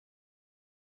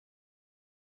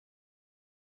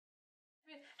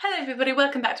Hello everybody,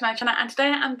 welcome back to my channel, and today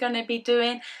I'm going to be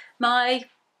doing my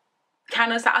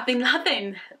candles that I've been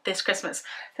loving this Christmas.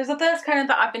 There's the first candle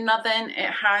that I've been loving.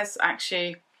 It has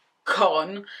actually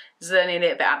gone. There's only a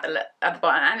little bit at the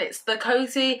bottom, and it's the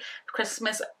Cosy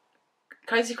Christmas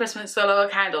Zoella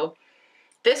candle.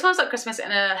 This one's like Christmas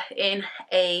in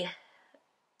a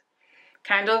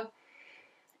candle.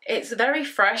 It's very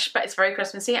fresh, but it's very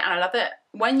Christmassy, and I love it.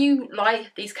 When you light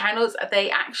these candles,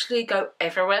 they actually go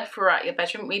everywhere throughout your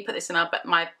bedroom. We put this in our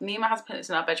me and my husband put this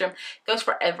in our bedroom. It goes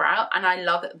forever out, and I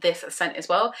love this scent as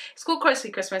well. It's called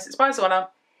Cosy Christmas. It's by Zoella.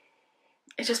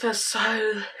 It just feels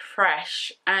so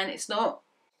fresh, and it's not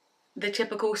the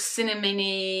typical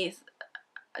cinnamony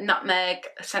nutmeg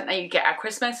scent that you get at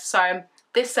Christmas. So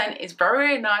this scent is very,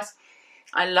 very nice.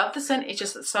 I love the scent. It's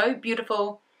just so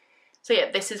beautiful. So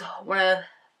yeah, this is one of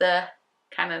the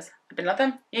candles I've been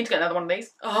loving. You need to get another one of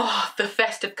these. Oh, the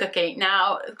festive cookie.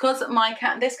 Now, because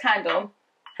this candle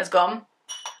has gone,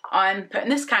 I'm putting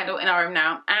this candle in our room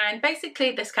now. And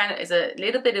basically, this candle is a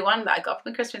little bitty one that I got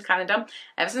from the Christmas calendar.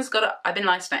 Ever since I got it, I've been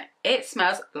lighting it. It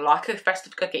smells like a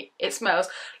festive cookie. It smells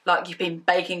like you've been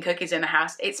baking cookies in the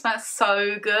house. It smells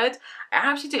so good. I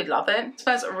actually do love it. It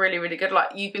smells really, really good,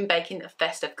 like you've been baking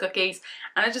festive cookies.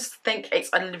 And I just think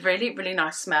it's a really, really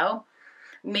nice smell.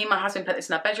 Me and my husband put this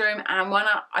in our bedroom, and when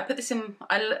I put this in,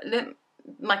 I lit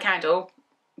my candle,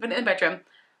 put it in the bedroom,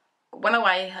 went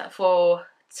away for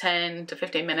 10 to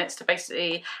 15 minutes to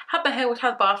basically have my hair,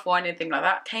 have a bath or anything like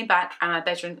that, came back and my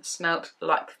bedroom smelled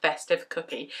like festive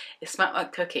cookie. It smelled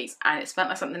like cookies, and it smelled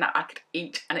like something that I could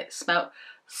eat, and it smelled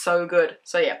so good.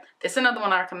 So yeah, this is another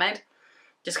one I recommend.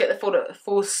 Just get the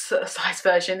full size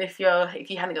version if you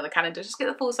haven't got the calendar. Just get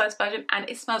the full size version, and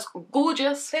it smells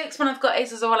gorgeous. The next one I've got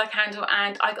is a Zoella candle,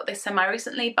 and I got this semi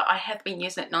recently, but I have been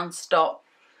using it non-stop.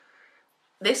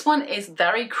 This one is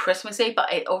very Christmassy,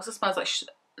 but it also smells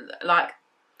like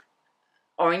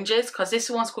oranges, because this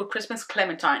one's called Christmas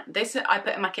Clementine. This I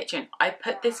put in my kitchen. I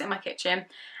put this in my kitchen,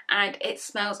 and it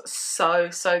smells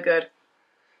so good.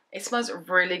 It smells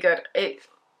really good.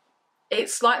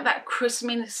 It's like that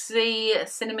Christmassy,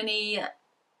 cinnamony,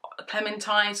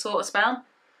 clementine sort of smell.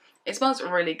 It smells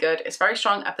really good. It's very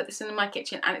strong. I put this in my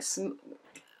kitchen, and it's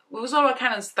with all our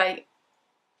candles, they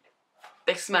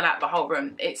smell out the whole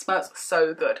room. It smells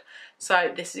so good.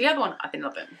 So this is the other one I've been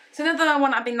loving. So another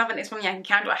one I've been loving is from Yankee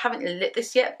candle. I haven't lit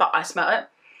this yet, but I smell it,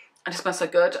 and it smells so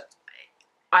good.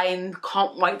 I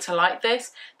can't wait to light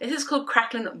this. This is called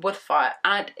Crackling Wood Fire,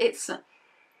 and it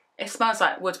smells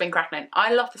like wood's been crackling.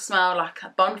 I love the smell, like a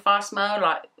bonfire smell,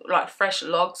 like fresh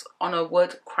logs on a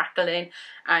wood crackling,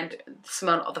 and the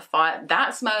smell of the fire.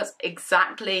 That smells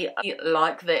exactly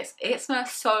like this. It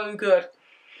smells so good.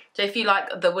 So if you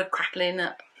like the wood crackling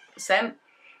scent,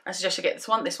 I suggest you get this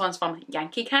one. This one's from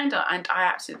Yankee candle, and I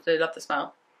absolutely love the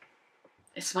smell.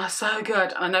 It smells so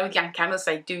good. And I know with Yankee candles,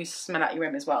 they do smell out your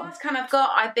room as well. That's kind of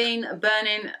I've been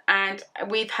burning, and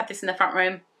we've had this in the front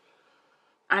room.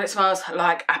 And it smells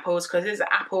like apples, because it's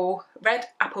red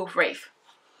apple wreath.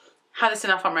 Have this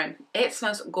in our front room. It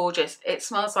smells gorgeous. It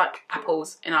smells like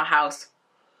apples in our house.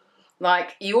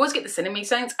 Like, you always get the cinnamon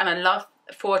scents, and I love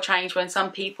for a change when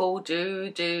some people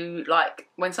do like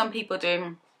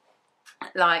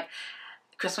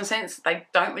Christmas scents. They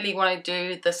don't really want to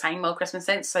do the same old Christmas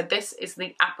scents. So this is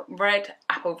the red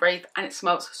apple wreath, and it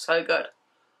smells so good.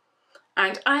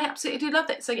 And I absolutely do love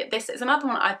it. So yeah, this is another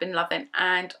one I've been loving,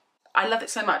 and I love it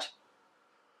so much.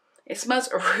 It smells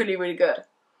really, really good.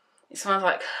 It smells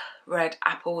like red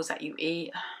apples that you eat.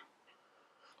 It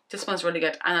just smells really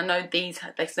good. And I know they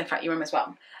sniff out your room as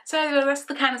well. So the rest of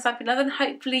the candles I've been loving.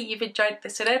 Hopefully you've enjoyed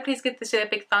this video. Please give this video a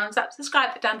big thumbs up.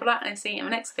 Subscribe down below, and I'll see you in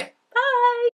the next video.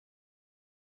 Bye!